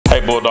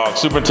Bulldogs.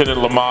 Superintendent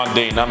Lamont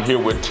Dean. I'm here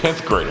with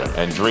 10th grader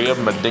Andrea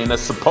Medina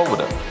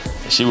Sepulveda.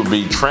 She will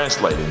be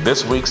translating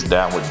this week's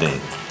Down with Dean.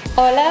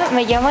 Hola,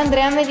 me llamo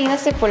Andrea Medina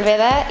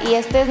Sepulveda y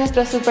este es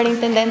nuestro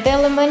superintendente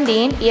Lamont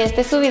Dean y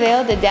este es su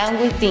video de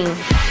Down with Dean.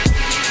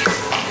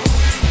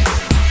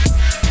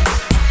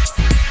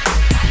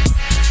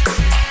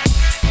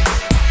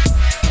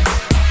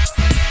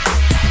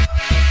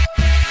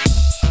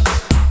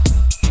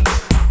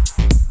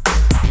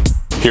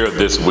 Here are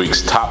this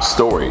week's top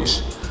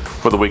stories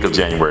for the week of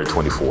January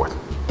 24th.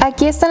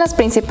 Aquí están las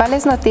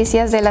principales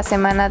noticias de la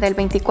semana del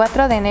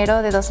 24 de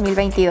enero de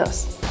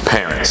 2022.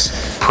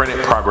 Parents,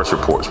 printed progress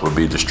reports will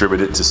be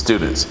distributed to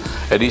students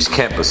at each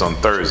campus on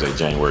Thursday,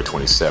 January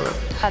 27th.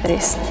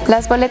 Padres,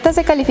 las boletas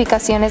de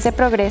calificaciones de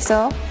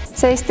progreso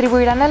se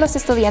distribuirán a los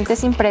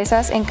estudiantes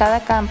impresas en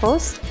cada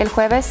campus el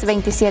jueves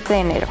 27 de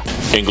enero.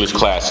 English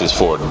classes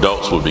for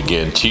adults will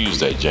begin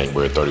Tuesday,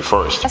 January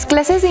 31st. Las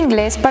clases de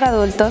inglés para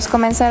adultos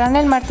comenzarán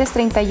el martes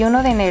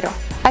 31 de enero.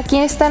 Aquí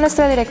está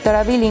nuestra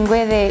directora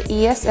bilingüe de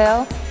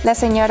ESL, la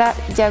señora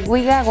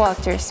Jadwiga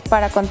Walters,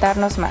 para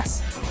contarnos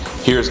más.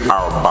 Here's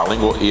our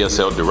bilingual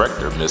ESL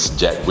director, Ms.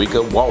 Jadwiga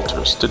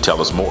Walters, to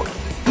tell us more.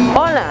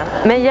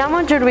 Hola, me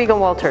llamo Jadwiga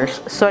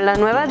Walters. Soy la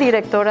nueva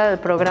directora del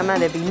programa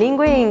de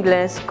bilingüe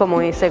inglés como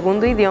mi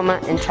segundo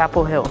idioma en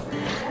Chapel Hill.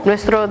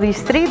 Nuestro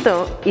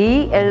distrito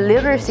y el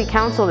Literacy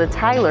Council de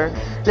Tyler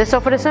les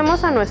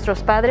ofrecemos a nuestros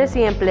padres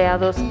y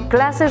empleados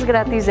clases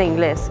gratis de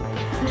inglés.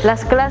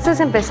 Las clases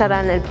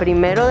empezarán el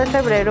 1 de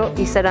febrero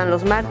y serán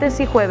los martes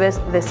y jueves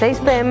de 6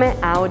 p.m.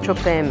 a 8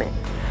 p.m.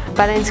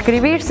 Para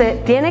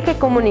inscribirse, tiene que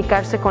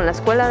comunicarse con la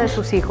escuela de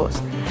sus hijos.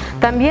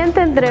 También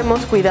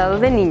tendremos cuidado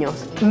de niños.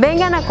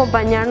 Vengan a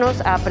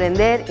acompañarnos a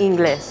aprender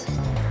inglés.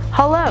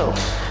 Hello,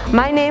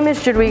 my name is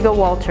Jadwiga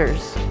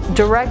Walters,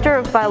 Director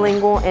of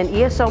Bilingual and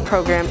ESL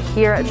Program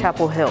here at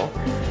Chapel Hill.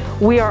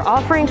 We are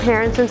offering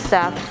parents and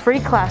staff free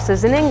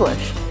classes in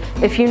English.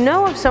 If you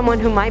know of someone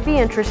who might be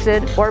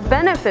interested or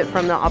benefit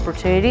from the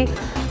opportunity,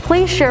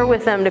 please share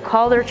with them to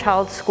call their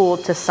child's school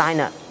to sign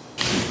up.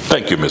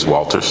 Thank you, Ms.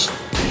 Walters.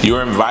 You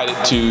are invited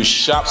to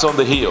Shops on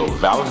the Hill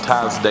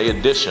Valentine's Day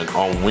edition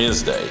on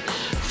Wednesday,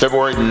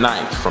 February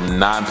 9th from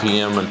 9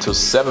 p.m. until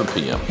 7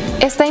 p.m.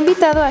 Está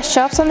invitado a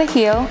Shops on the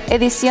Hill,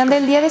 edición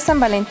del Día de San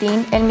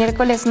Valentín, el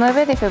miércoles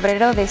 9 de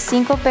febrero de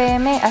 5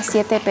 p.m. a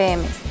 7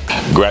 p.m.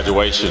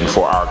 Graduation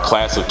for our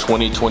class of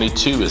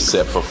 2022 is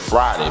set for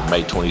Friday,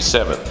 May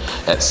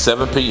 27th at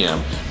 7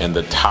 p.m. in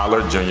the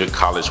Tyler Junior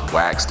College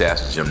Wagstaff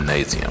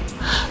Gymnasium.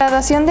 La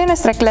graduación de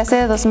nuestra clase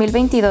de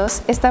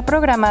 2022 está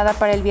programada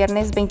para el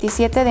viernes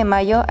 27 de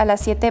mayo a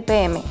las 7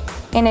 p.m.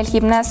 en el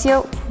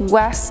gimnasio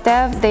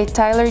Wagstaff de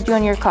Tyler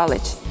Junior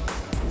College.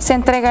 Se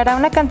entregará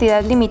una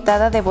cantidad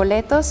limitada de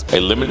boletos.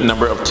 A limited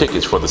number of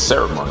tickets for the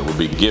ceremony will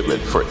be given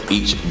for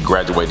each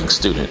graduating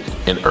student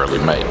in early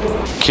May.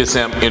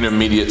 Kissam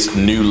Intermediate's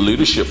new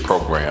leadership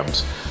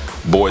programs,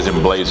 Boys in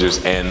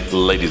Blazers and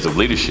Ladies of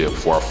Leadership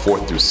for our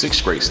 4th through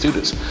 6th grade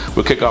students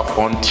will kick off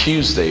on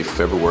Tuesday,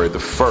 February the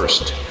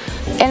 1st.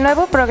 El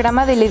nuevo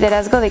programa de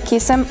liderazgo de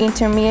Kissam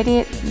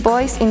Intermediate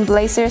Boys in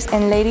Blazers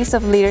and Ladies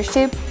of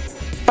Leadership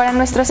para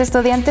nuestros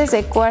estudiantes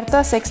de 4º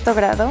a 6º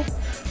grado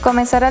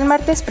comenzará el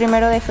martes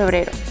 1 de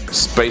febrero.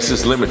 Space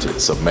is limited,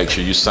 so make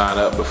sure you sign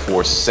up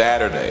before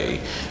Saturday,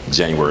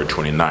 January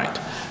 29th.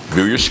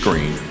 View your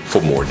screen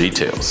for more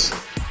details.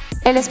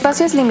 El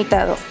espacio es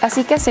limitado,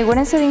 así que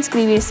asegúrense de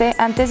inscribirse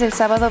antes del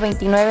sábado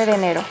 29 de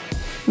enero.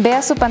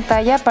 Vea su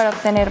pantalla para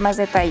obtener más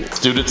detalles.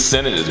 Student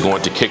Senate is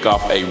going to kick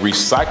off a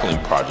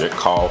recycling project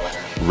called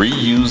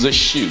Reuse a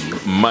Shoe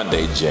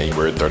Monday,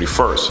 January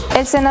 31st.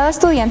 El Senado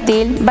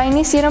Estudiantil va a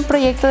iniciar un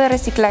proyecto de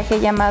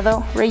reciclaje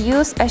llamado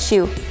Reuse a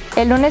Shoe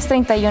el lunes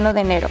 31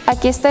 de enero.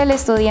 Aquí está el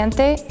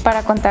estudiante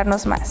para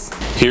contarnos más.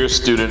 Here's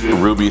student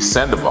Ruby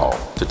Sandoval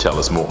to tell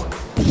us more.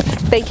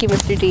 Thank you,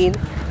 Mr. Dean.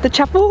 The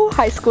Chapel Hill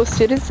High School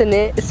Student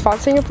Senate is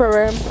sponsoring a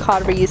program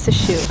called Reuse a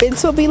Shoe.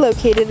 Bins will be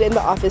located in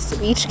the office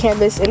of each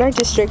campus in our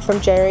district from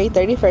January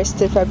 31st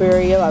to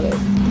February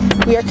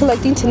 11th. We are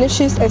collecting tennis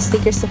shoes and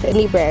sneakers of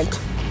any brand.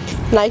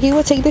 Nike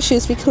will take the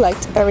shoes we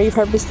collect and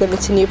repurpose them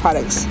into new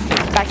products.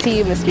 Back to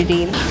you, Mr.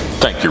 Dean.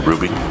 Thank you,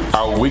 Ruby.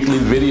 Our weekly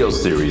video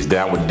series,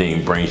 Down with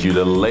Dean, brings you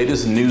the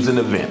latest news and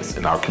events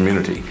in our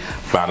community.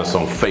 Find us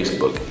on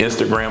Facebook,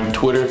 Instagram,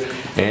 Twitter,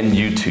 and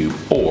YouTube,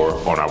 or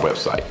on our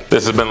website.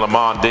 This has been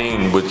Lamont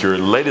Dean with your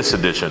latest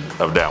edition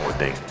of Down with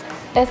Dean.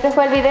 Este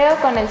fue el video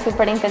con el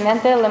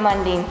superintendente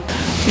Lamont Dean.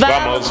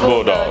 ¡Vamos,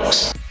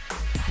 Bulldogs!